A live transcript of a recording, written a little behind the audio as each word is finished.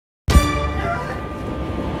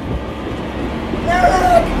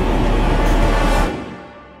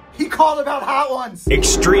called about hot ones?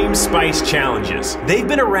 Extreme spice challenges. They've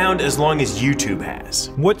been around as long as YouTube has.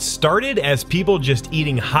 What started as people just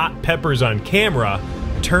eating hot peppers on camera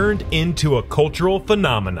turned into a cultural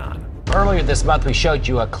phenomenon. Earlier this month, we showed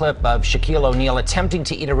you a clip of Shaquille O'Neal attempting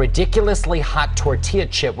to eat a ridiculously hot tortilla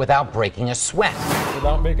chip without breaking a sweat.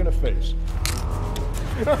 Without making a face.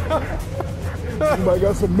 Anybody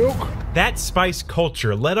got some milk? That spice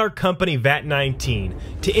culture led our company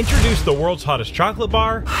VAT19 to introduce the world's hottest chocolate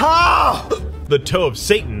bar, the toe of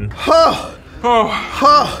Satan,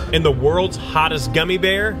 and the world's hottest gummy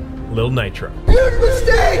bear, Lil Nitro. Huge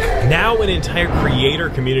mistake! Now an entire creator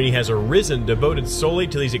community has arisen devoted solely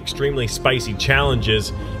to these extremely spicy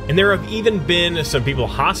challenges, and there have even been some people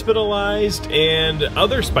hospitalized and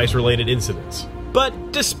other spice-related incidents.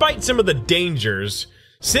 But despite some of the dangers,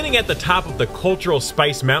 sitting at the top of the cultural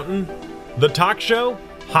spice mountain, the talk show,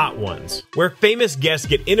 Hot Ones, where famous guests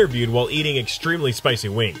get interviewed while eating extremely spicy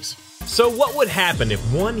wings. So what would happen if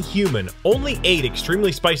one human only ate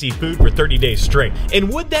extremely spicy food for 30 days straight?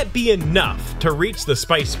 And would that be enough to reach the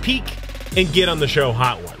spice peak and get on the show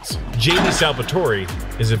Hot Ones? Jamie Salvatore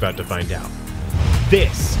is about to find out.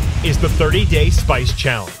 This is the 30-Day Spice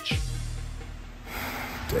Challenge.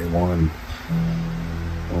 Day one.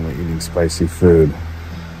 Only eating spicy food.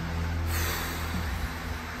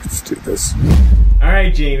 Let's do this. All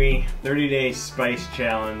right, Jamie, 30-Day Spice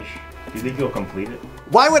Challenge. Do you think you'll complete it?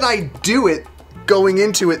 Why would I do it going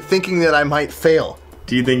into it thinking that I might fail?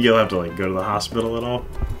 Do you think you'll have to go to the hospital at all?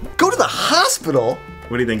 Go to the hospital?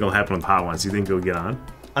 What do you think will happen with Hot Ones? Do you think you'll get on?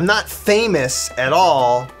 I'm not famous at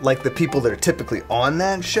all like the people that are typically on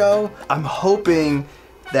that show. I'm hoping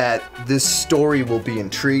that this story will be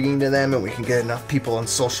intriguing to them and we can get enough people on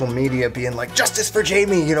social media being like, justice for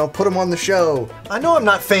Jamie, you know, put him on the show. I know I'm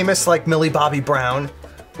not famous like Millie Bobby Brown.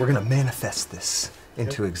 We're gonna manifest this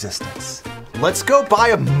into existence. Let's go buy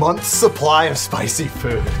a month's supply of spicy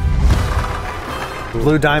food.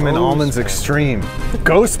 Blue Diamond Almonds Extreme.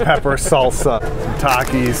 Ghost pepper salsa. Some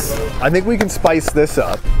Takis. I think we can spice this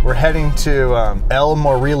up. We're heading to El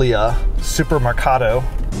Morelia Supermercado.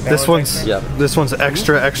 This one's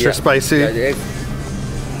extra spicy. Yeah,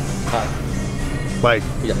 Like,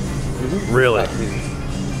 yeah. really?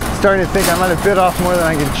 Starting to think I might have bit off more than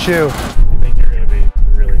I can chew. I think you're gonna be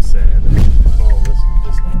really sad if all this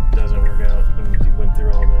just doesn't work out and you went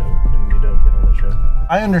through all that and you don't get on the show.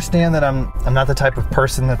 I understand that I'm not the type of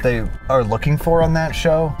person that they are looking for on that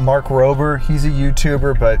show. Mark Rober, he's a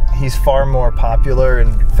YouTuber, but he's far more popular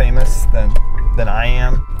and famous than I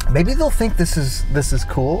am. Maybe they'll think this is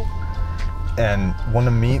cool and want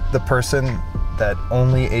to meet the person that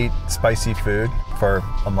only ate spicy food for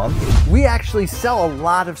a month. We actually sell a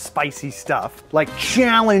lot of spicy stuff, like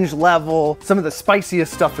challenge level, some of the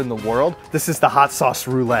spiciest stuff in the world. This is the hot sauce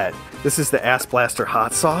roulette. This is the Ass Blaster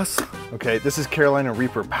hot sauce. Okay, this is Carolina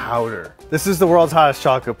Reaper powder. This is the world's hottest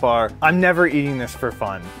chocolate bar. I'm never eating this for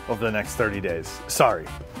fun over the next 30 days. Sorry.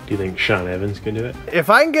 Do you think Sean Evans can do it? If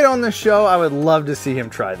I can get on the show, I would love to see him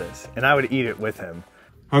try this, and I would eat it with him.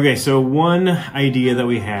 Okay, so one idea that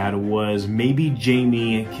we had was maybe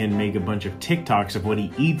Jamie can make a bunch of TikToks of what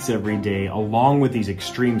he eats every day along with these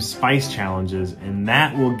extreme spice challenges, and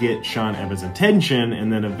that will get Sean Evans' attention,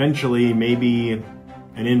 and then eventually maybe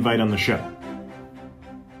an invite on the show.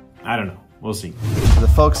 I don't know. We'll see.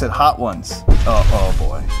 The folks at Hot Ones. Oh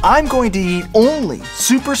boy. I'm going to eat only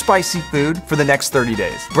super spicy food for the next 30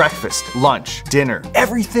 days. Breakfast, lunch, dinner,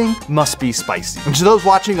 everything must be spicy. And to those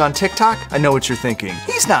watching on TikTok, I know what you're thinking.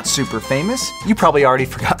 He's not super famous. You probably already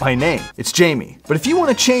forgot my name. It's Jamie. But if you want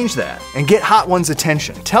to change that and get Hot Ones'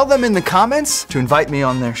 attention, tell them in the comments to invite me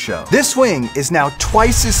on their show. This wing is now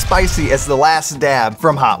twice as spicy as the last dab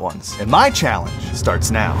from Hot Ones. And my challenge starts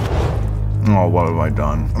now. Oh, what have I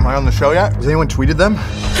done? Am I on the show yet? Has anyone tweeted them?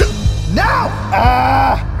 Now!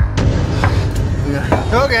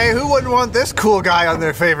 Okay, who wouldn't want this cool guy on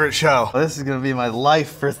their favorite show? This is gonna be my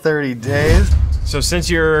life for 30 days. So since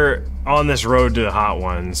you're on this road to the Hot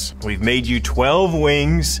Ones, we've made you 12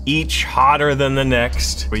 wings, each hotter than the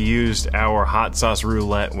next. We used our hot sauce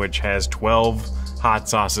roulette, which has 12 hot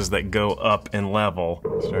sauces that go up in level.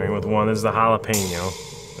 Starting with one is the jalapeno.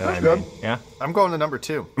 That's good. Yeah? I'm going to number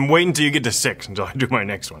 2. I'm waiting until you get to 6 until I do my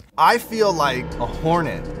next one. I feel like a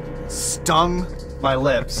hornet stung my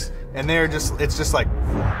lips, and it's just like.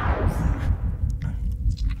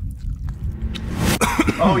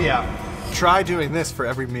 Oh yeah. Try doing this for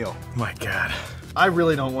every meal. My God. I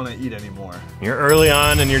really don't want to eat anymore. You're early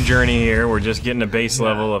on in your journey here. We're just getting a base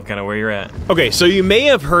level of kind of where you're at. Okay, so you may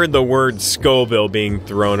have heard the word Scoville being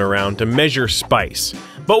thrown around to measure spice.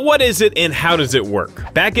 But what is it and how does it work?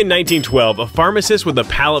 Back in 1912, a pharmacist with a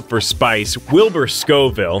palate for spice, Wilbur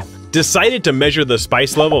Scoville, decided to measure the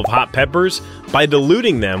spice level of hot peppers by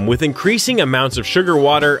diluting them with increasing amounts of sugar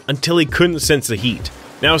water until he couldn't sense the heat.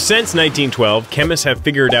 Now, since 1912, chemists have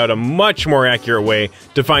figured out a much more accurate way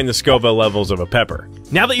to find the Scoville levels of a pepper.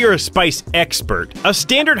 Now that you're a spice expert, a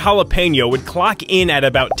standard jalapeno would clock in at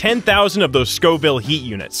about 10,000 of those Scoville heat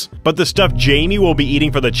units. But the stuff Jamie will be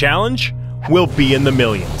eating for the challenge will be in the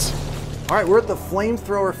millions. All right, we're at the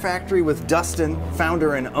Flamethrower Factory with Dustin,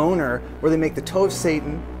 founder and owner, where they make the Toe of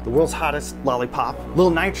Satan, the world's hottest lollipop,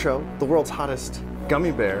 Lil Nitro, the world's hottest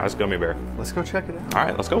gummy bear. Nice gummy bear. Let's go check it out. All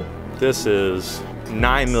right, let's go. This is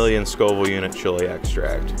 9 million Scoville unit chili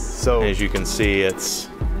extract. So, as you can see, it's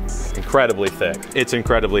incredibly thick. It's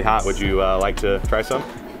incredibly hot. Would you like to try some?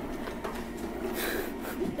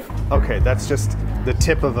 okay, that's just the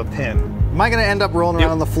tip of a pin. Am I gonna end up rolling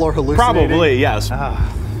around on the floor hallucinating? Probably, yes.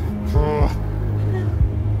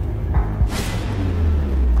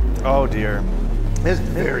 Oh dear. It's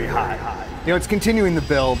very hot. You know, it's continuing the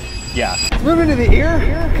build. Yeah. Moving to the ear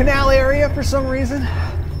canal area for some reason.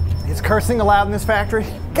 It's cursing aloud in this factory.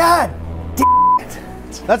 God damn it.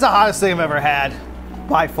 That's the hottest thing I've ever had,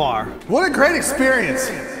 by far. What a great experience.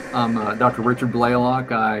 I'm Dr. Richard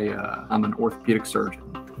Blaylock. I'm an orthopedic surgeon.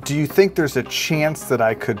 Do you think there's a chance that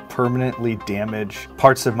I could permanently damage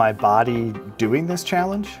parts of my body doing this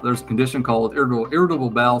challenge? There's a condition called irritable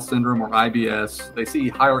bowel syndrome, or IBS. They see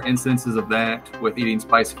higher incidences of that with eating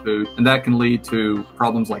spicy food, and that can lead to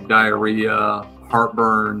problems like diarrhea,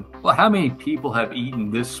 heartburn. Well, how many people have eaten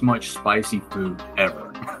this much spicy food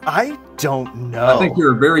ever? I don't know. I think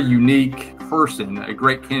you're a very unique person, a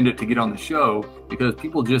great candidate to get on the show, because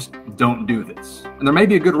people just don't do this. And there may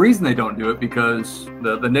be a good reason they don't do it, because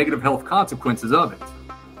the negative health consequences of it.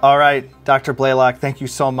 All right, Dr. Blaylock, thank you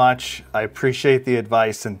so much. I appreciate the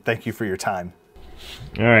advice, and thank you for your time.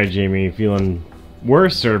 All right, Jamie, feeling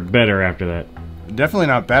worse or better after that? Definitely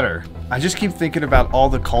not better. I just keep thinking about all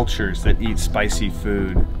the cultures that eat spicy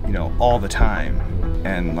food, you know, all the time.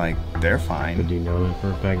 And like, they're fine. But do you know that for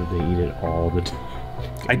a fact that they eat it all the time?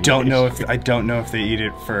 I don't know if they eat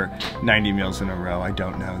it for 90 meals in a row. I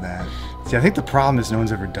don't know that. See, I think the problem is no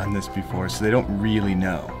one's ever done this before, so they don't really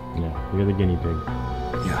know. Yeah, you're the guinea pig.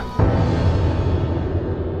 Yeah.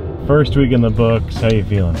 First week in the books, how you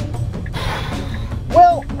feeling?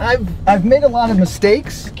 Well, I've made a lot of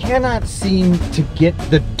mistakes. Cannot seem to get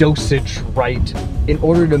the dosage right in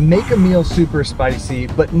order to make a meal super spicy,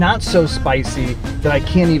 but not so spicy that I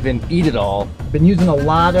can't even eat it all. Been using a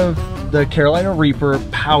lot of the Carolina Reaper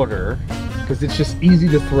powder because it's just easy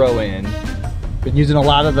to throw in. Been using a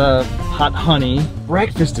lot of the hot honey.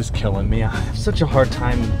 Breakfast is killing me. I have such a hard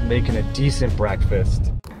time making a decent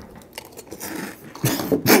breakfast.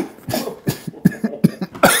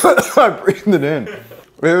 I breathed it in.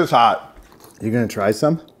 It was hot. You gonna try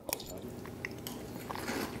some?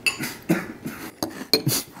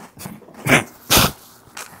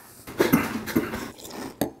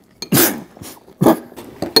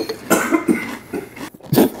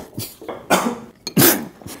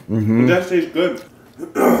 That tastes good.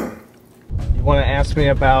 You want to ask me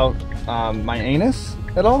about my anus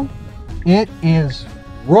at all? It is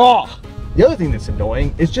raw. The other thing that's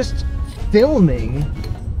annoying is just filming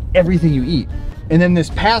everything you eat. And then this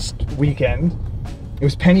past weekend, it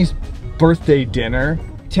was Penny's birthday dinner.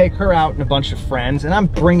 Take her out and a bunch of friends, and I'm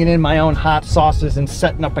bringing in my own hot sauces and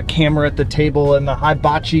setting up a camera at the table, and the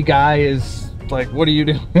hibachi guy is like, what are you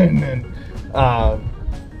doing? And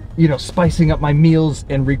you know, spicing up my meals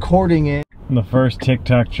and recording it. The first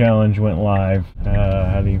TikTok challenge went live.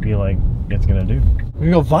 How do you feel like it's gonna do? We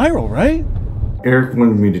go viral, right? Eric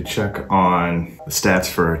wanted me to check on the stats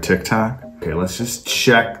for our TikTok. Okay, let's just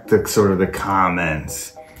check the sort of the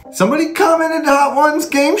comments. Somebody commented Hot Ones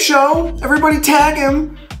game show. Everybody tag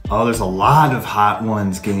him. Oh, there's a lot of Hot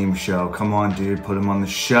Ones game show. Come on, dude, put him on the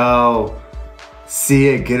show. See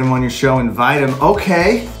it, get him on your show, invite him.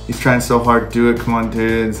 Okay, he's trying so hard to do it. Come on,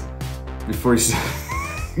 dudes. Before he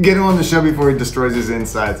get him on the show before he destroys his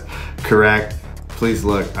insides. Correct. Please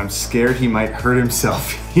look, I'm scared he might hurt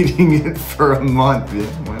himself eating it for a month.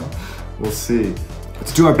 Yeah, well, we'll see.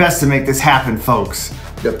 Let's do our best to make this happen, folks.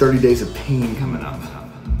 We got 30 days of pain coming up.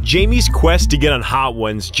 Jamie's quest to get on Hot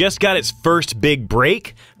Ones just got its first big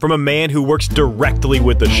break from a man who works directly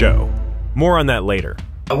with the show. More on that later.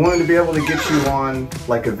 I wanted to be able to get you on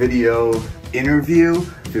like a video interview,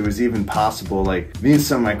 if it was even possible. Like, me and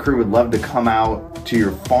some of my crew would love to come out to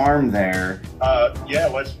your farm there. Yeah,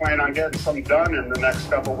 let's plan on getting some done in the next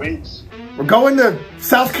couple weeks. We're going to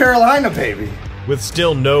South Carolina, baby. With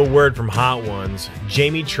still no word from Hot Ones,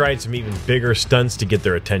 Jamie tried some even bigger stunts to get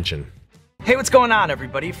their attention. Hey, what's going on,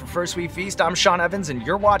 everybody? For First We Feast, I'm Sean Evans, and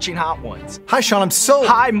you're watching Hot Ones. Hi, Sean. I'm so...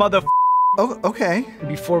 Hi, mother... Oh, okay.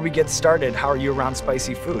 Before we get started, how are you around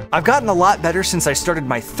spicy food? I've gotten a lot better since I started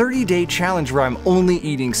my 30-day challenge where I'm only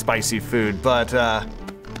eating spicy food, but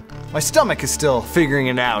my stomach is still figuring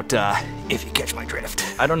it out, if you catch my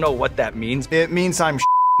drift. I don't know what that means. It means I'm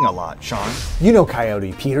a lot, Sean. You know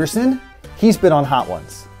Coyote Peterson? He's been on Hot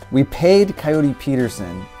Ones. We paid Coyote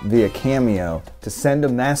Peterson via Cameo to send a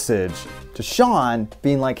message to Sean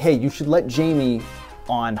being like, hey, you should let Jamie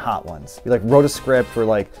on Hot Ones. He like wrote a script for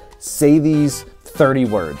like, say these 30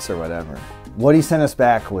 words or whatever. What he sent us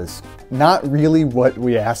back was not really what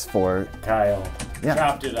we asked for. Kyle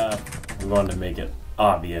chopped it up. We wanted to make it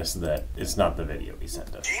obvious that it's not the video he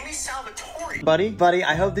sent us. Jamie Salvatore. Buddy,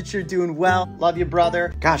 I hope that you're doing well. Love you,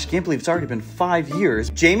 brother. Gosh, can't believe it's already been 5 years.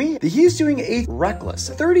 Jamie, he's doing a reckless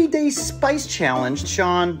 30-day spice challenge.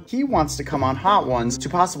 Sean, he wants to come on Hot Ones to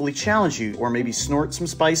possibly challenge you or maybe snort some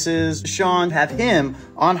spices. Sean, have him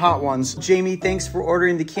on Hot Ones. Jamie, thanks for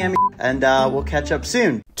ordering the cameo, and we'll catch up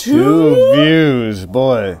soon. 2 views,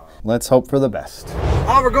 boy. Let's hope for the best.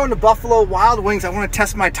 Oh, we're going to Buffalo Wild Wings. I want to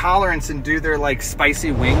test my tolerance and do their like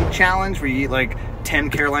spicy wing challenge where you eat like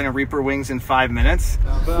 10 Carolina Reaper wings in 5 minutes.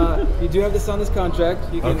 But you do have this on this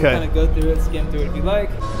contract. You can kind of go through it, skim through it if you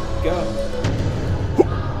like. Go.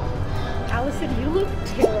 Allison, you look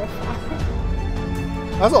terrified.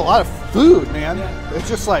 That's a lot of food, man. Yeah. It's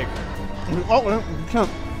just like, oh,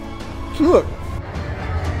 look.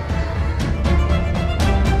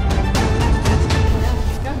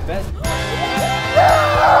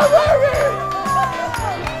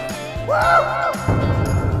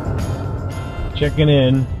 Checking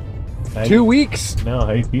in. 2 weeks. No,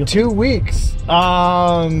 how you feel? 2 weeks.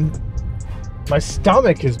 My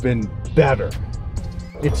stomach has been better.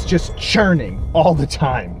 It's just churning all the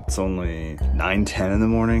time. It's only 9:10 in the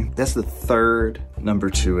morning. That's the third number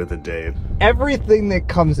 2 of the day. Everything that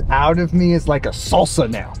comes out of me is like a salsa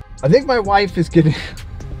now. I think my wife is getting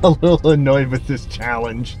a little annoyed with this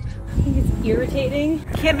challenge. I think it's irritating.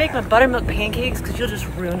 I can't make my buttermilk pancakes because you'll just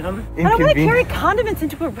ruin them. I don't want to carry condiments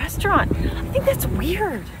into a restaurant. I think that's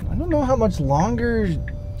weird. I don't know how much longer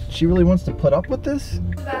she really wants to put up with this.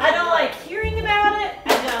 I don't like hearing about it.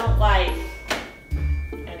 I don't like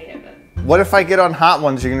any of it. What if I get on Hot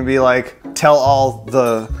Ones, you're gonna be like, tell all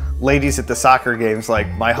the ladies at the soccer games, like,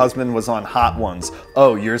 my husband was on Hot Ones.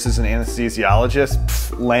 Oh, yours is an anesthesiologist?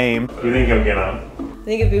 Pfft, lame. You think he'll get on? I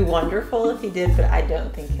think it'd be wonderful if he did, but I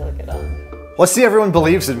don't think he'll get on. Let's see, everyone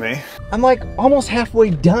believes in me. I'm like almost halfway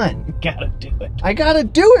done. You gotta do it. I gotta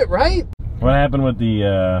do it, right? What happened with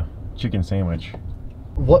the chicken sandwich?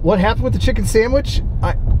 What happened with the chicken sandwich?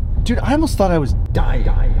 Dude, I almost thought I was dying.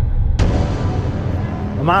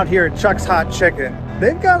 I'm out here at Chuck's Hot Chicken.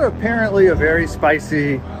 They've got apparently a very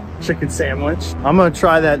spicy chicken sandwich. I'm gonna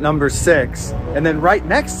try that number 6. And then right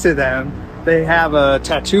next to them, they have a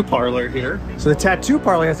tattoo parlor here. So the tattoo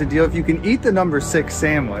parlor has a deal if you can eat the number 6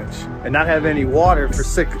 sandwich and not have any water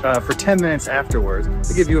for 10 minutes afterwards,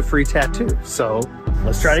 they give you a free tattoo. So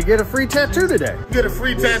let's try to get a free tattoo today. Get a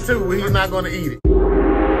free tattoo, we're not gonna eat it. You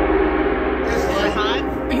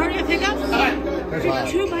heard your pickup?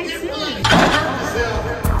 There's 2 bites soon.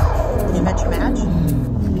 You met your match?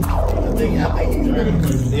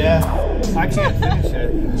 Yeah, I can't finish it.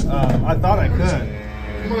 I thought I could.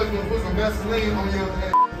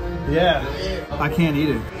 Yeah, I can't eat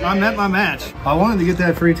it. I met my match. I wanted to get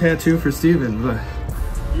that free tattoo for Steven, but...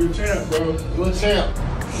 You're a champ, bro. You're a champ.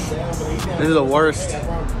 This is the worst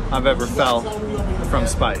I've ever felt from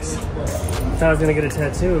spice. I thought I was gonna get a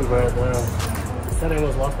tattoo, but said I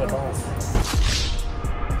was lost my boss.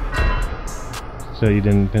 So you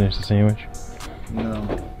didn't finish the sandwich? No.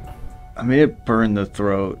 I made it burn the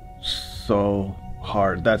throat so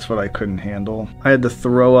hard. That's what I couldn't handle. I had to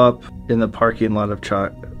throw up in the parking lot of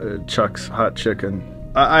Chuck's Hot Chicken.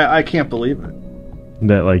 I can't believe it.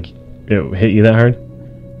 That like, it hit you that hard?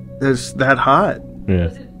 It's that hot. Yeah.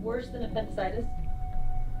 Was it worse than appendicitis?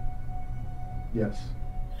 Yes.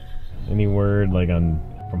 Any word like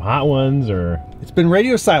from Hot Ones or? It's been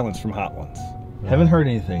radio silence from Hot Ones. Haven't heard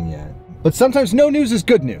anything yet. But sometimes no news is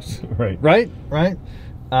good news. Right. Right?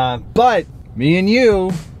 But me and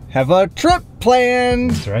you have a trip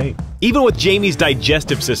planned. That's right. Even with Jamie's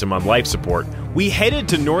digestive system on life support, we headed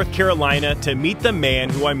to North Carolina to meet the man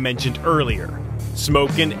who I mentioned earlier,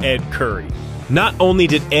 Smokin' Ed Curry. Not only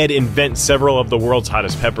did Ed invent several of the world's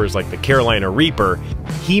hottest peppers like the Carolina Reaper,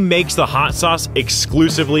 he makes the hot sauce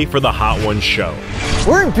exclusively for the Hot Ones show.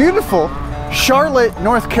 We're in beautiful Charlotte,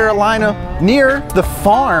 North Carolina, near the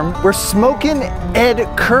farm where Smokin' Ed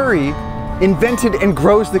Curry invented and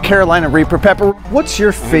grows the Carolina Reaper pepper. What's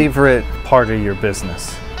your favorite part of your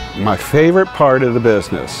business? My favorite part of the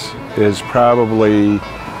business is probably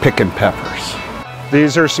picking peppers.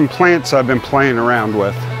 These are some plants I've been playing around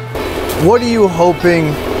with. What are you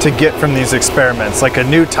hoping to get from these experiments? Like a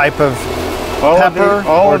new type of pepper?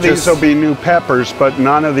 All of these will be new peppers, but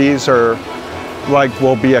none of these are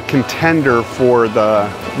will be a contender for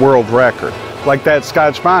the world record. Like that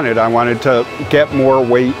Scotch bonnet, I wanted to get more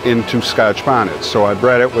weight into Scotch bonnets, so I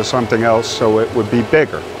bred it with something else so it would be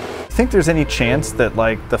bigger. Think there's any chance that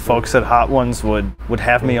like the folks at Hot Ones would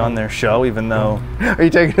have me on their show, even though... Are you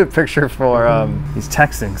taking a picture for, he's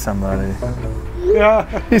texting somebody. Yeah.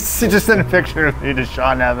 He just sent a picture of me to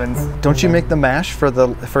Sean Evans. Don't you make the mash for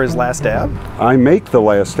his last dab? I make the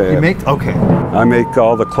last dab. You make, okay. I make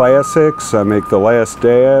all the classics, I make the last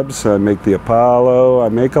dabs, I make the Apollo, I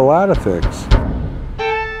make a lot of things.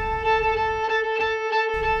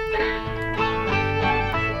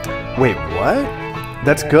 Wait, what?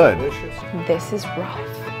 That's good. This is rough.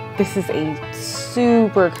 This is a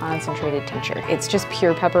super concentrated tincture. It's just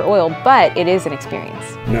pure pepper oil, but it is an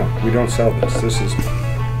experience. No, we don't sell this. This is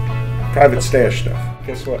private stash stuff.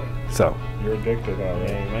 Guess what? So? You're addicted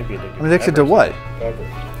already. Yeah, you might be addicted. I'm addicted to what? Peppers.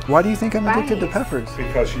 Why do you think I'm addicted to peppers?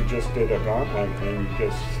 Because you just did a gauntlet and you're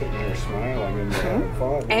just sitting there smiling and you're having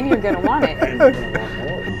fun. And you're gonna want it. And you're gonna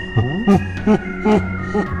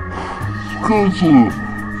want more.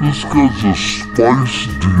 This guy's a spice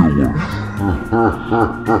dealer.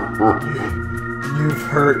 You've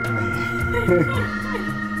hurt me.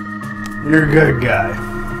 You're a good guy.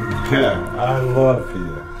 Yeah, I love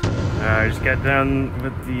you. I just got done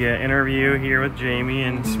with the interview here with Jamie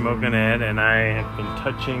and Smokin' Ed, and I have been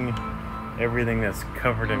touching everything that's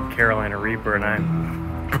covered in Carolina Reaper, and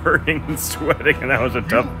I'm burning and sweating, and that was a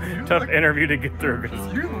tough interview to get through.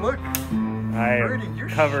 You look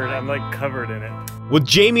I'm covered in it. With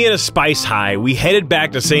Jamie and a spice high, we headed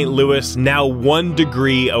back to St. Louis, now 1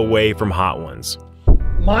 degree away from Hot Ones.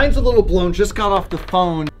 Mine's a little blown, just got off the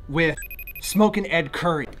phone with Smokin' Ed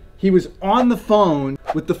Curry. He was on the phone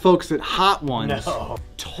with the folks at Hot Ones,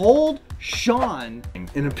 told Sean,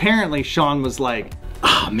 and apparently Sean was like,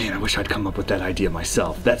 oh man, I wish I'd come up with that idea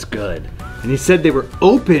myself, that's good. And he said they were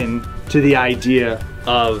open to the idea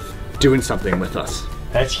of doing something with us.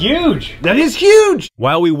 That's huge! That is huge!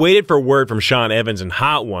 While we waited for word from Sean Evans and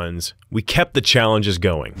Hot Ones, we kept the challenges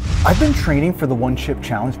going. I've been training for the One Chip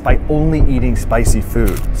Challenge by only eating spicy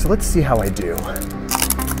food. So let's see how I do. It's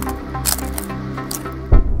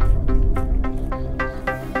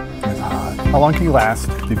hot. How long can you last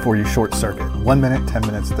before you short circuit? 1 minute, 10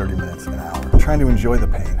 minutes, 30 minutes, an hour. I'm trying to enjoy the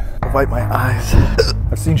pain. Wipe my eyes.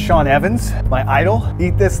 I've seen Sean Evans, my idol,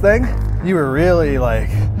 eat this thing. You were really like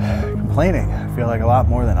complaining. I feel like a lot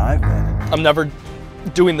more than I've been. I'm never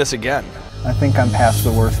doing this again. I think I'm past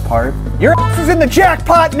the worst part. Your ass is in the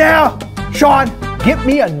jackpot now! Sean, get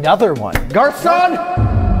me another one. Garson!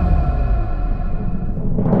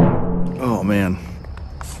 Oh man,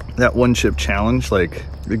 that One Chip Challenge, like,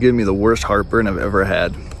 it gave me the worst heartburn I've ever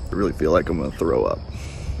had. I really feel like I'm gonna throw up.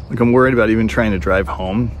 Like, I'm worried about even trying to drive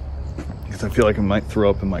home because I feel like I might throw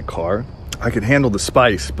up in my car. I could handle the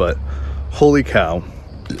spice, but holy cow.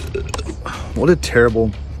 What a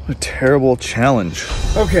terrible challenge.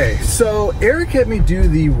 Okay, so Eric had me do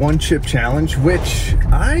the One Chip Challenge, which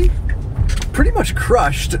I pretty much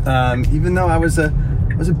crushed, even though I was a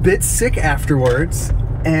bit sick afterwards.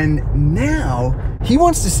 And now he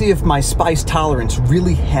wants to see if my spice tolerance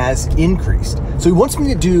really has increased. So he wants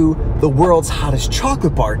me to do the world's hottest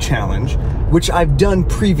chocolate bar challenge, which I've done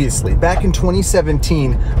previously. Back in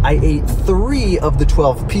 2017, I ate 3 of the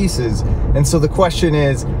 12 pieces. And so the question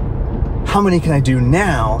is, how many can I do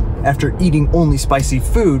now after eating only spicy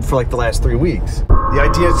food for like the last 3 weeks? The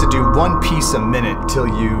idea is to do 1 piece a minute till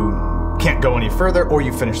you can't go any further or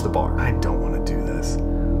you finish the bar. I don't want to do this.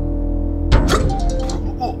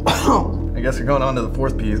 I guess we're going on to the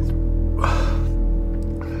 4th piece.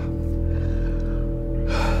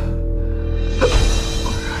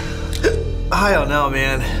 I don't know,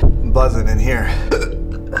 man. I'm buzzing in here.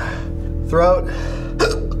 Throat.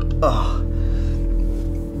 Oh.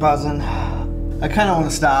 Buzzing. I kind of want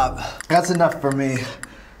to stop. That's enough for me.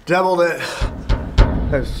 Doubled it.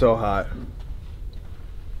 That's so hot.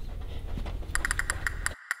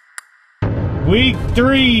 Week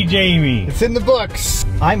 3, Jamie. It's in the books.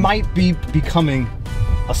 I might be becoming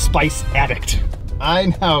a spice addict.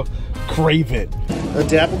 I now crave it. A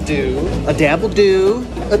dabble do. A dabble do.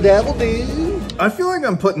 A dabble do. I feel like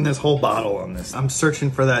I'm putting this whole bottle on this. I'm searching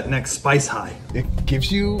for that next spice high. It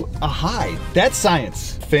gives you a high. That's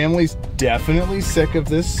science. Family's definitely sick of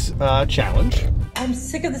this challenge. I'm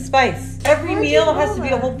sick of the spice. Every meal has to be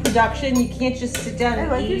a whole production. You can't just sit down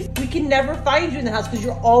and eat. We can never find you in the house because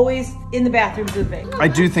you're always in the bathroom pooping. I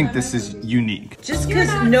do think this is unique. Just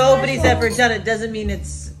because nobody's ever done it doesn't mean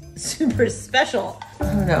it's super special. I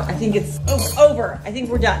don't know. I think it's over. I think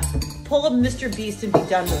we're done. Pull up Mr. Beast and be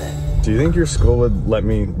done with it. Do you think your school would let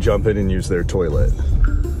me jump in and use their toilet?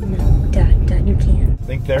 No, Dad, you can't. I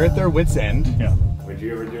think they're at their wits' end. Yeah. Would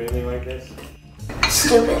you ever do anything like this?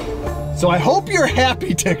 Stupid. So I hope you're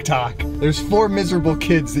happy, TikTok. There's 4 miserable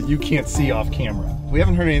kids that you can't see off camera. We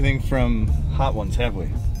haven't heard anything from Hot Ones, have we?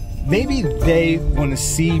 Maybe they want to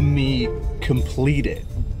see me complete it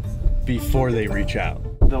before they reach out.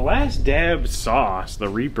 The Last Dab sauce, the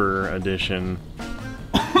Reaper edition.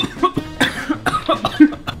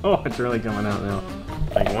 Oh, it's really coming out now.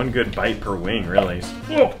 Like 1 good bite per wing, really.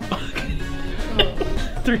 Whoa.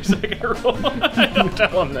 3-second rule. Don't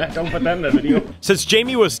tell him that. Don't put that in the video. Since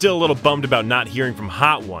Jamie was still a little bummed about not hearing from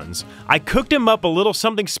Hot Ones, I cooked him up a little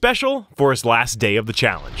something special for his last day of the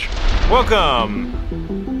challenge.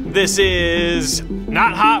 Welcome. This is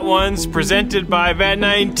Not Hot Ones, presented by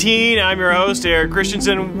VAT19. I'm your host, Eric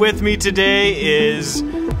Christensen. With me today is,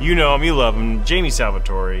 you know him, you love him, Jamie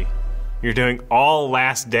Salvatore. You're doing all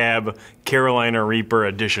Last Dab Carolina Reaper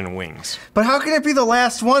edition wings. But how can it be the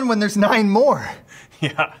last one when there's 9 more?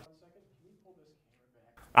 Yeah.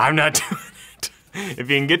 I'm not doing it.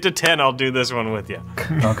 If you can get to 10, I'll do this one with you.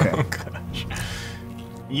 Okay. Oh, gosh.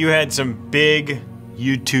 You had some big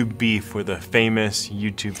YouTube beef with a famous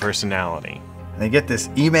YouTube personality. And I get this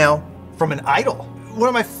email from an idol. One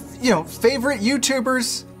of my, favorite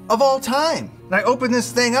YouTubers of all time. And I open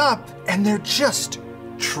this thing up, and they're just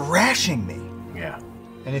trashing me. Yeah.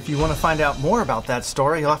 And if you want to find out more about that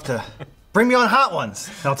story, you'll have to bring me on Hot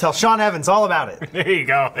Ones, and I'll tell Sean Evans all about it. There you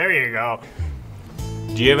go, there you go.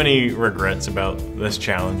 Do you have any regrets about this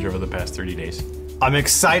challenge over the past 30 days? I'm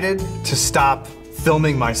excited to stop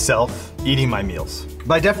filming myself eating my meals.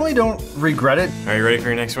 But I definitely don't regret it. Are you ready for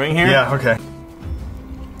your next wing here? Yeah, okay.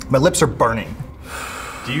 My lips are burning.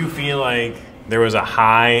 Do you feel like there was a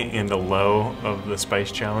high and a low of the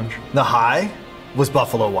spice challenge? The high was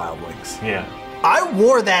Buffalo Wild Wings. Yeah. I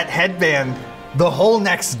wore that headband the whole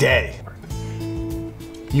next day.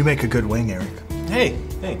 You make a good wing, Eric. Hey,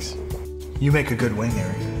 thanks. You make a good wing,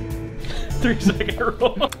 Eric. 3-second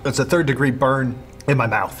rule. It's a 3rd-degree burn in my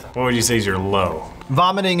mouth. What would you say is your low?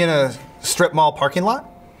 Vomiting in a strip mall parking lot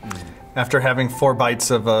after having 4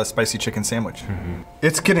 bites of a spicy chicken sandwich.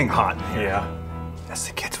 It's getting hot in here. Yeah. As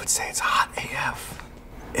the kids would say, it's hot AF.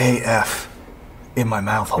 AF in my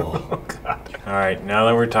mouth hole. Oh, God. All right, now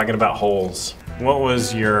that we're talking about holes, what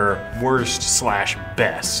was your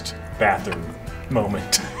worst/best bathroom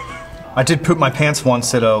moment? I did poop my pants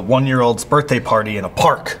once at a 1-year-old's birthday party in a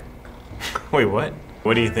park. Wait, what?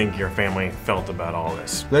 What do you think your family felt about all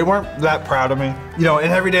this? They weren't that proud of me. And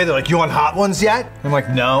every day they're like, you on Hot Ones yet? I'm like,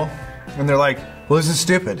 no. And they're like, well, this is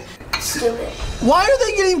stupid. Stupid. Why are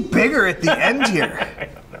they getting bigger at the end here? I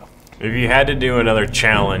don't know. If you had to do another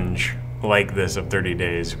challenge like this of 30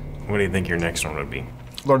 days, what do you think your next one would be?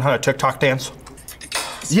 Learn how to TikTok dance?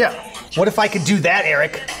 Yeah. What if I could do that,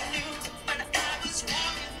 Eric?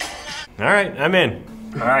 All right, I'm in.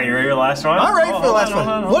 All right, you ready for the last one? All right, for the last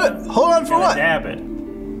one. Hold on for what? Dab it.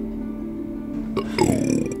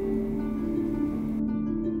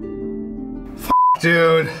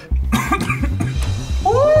 Dude.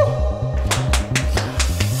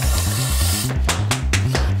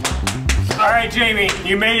 All right, Jamie,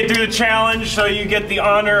 you made it through the challenge, so you get the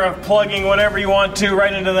honor of plugging whatever you want to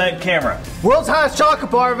right into that camera. World's hottest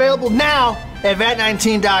chocolate bar available now at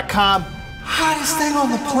VAT19.com. Hottest thing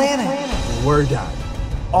on the planet. We're done.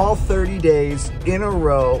 All 30 days in a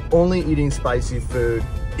row, only eating spicy food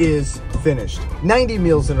is finished. 90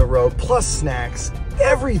 meals in a row, plus snacks,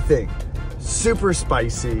 everything. Super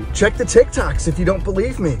spicy. Check the TikToks if you don't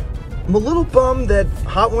believe me. I'm a little bummed that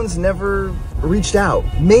Hot Ones never reached out.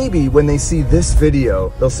 Maybe when they see this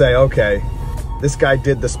video, they'll say, okay, this guy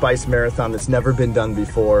did the spice marathon that's never been done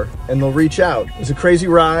before, and they'll reach out. It was a crazy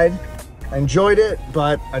ride. I enjoyed it,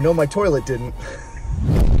 but I know my toilet didn't.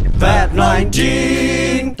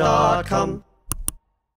 VAT19.com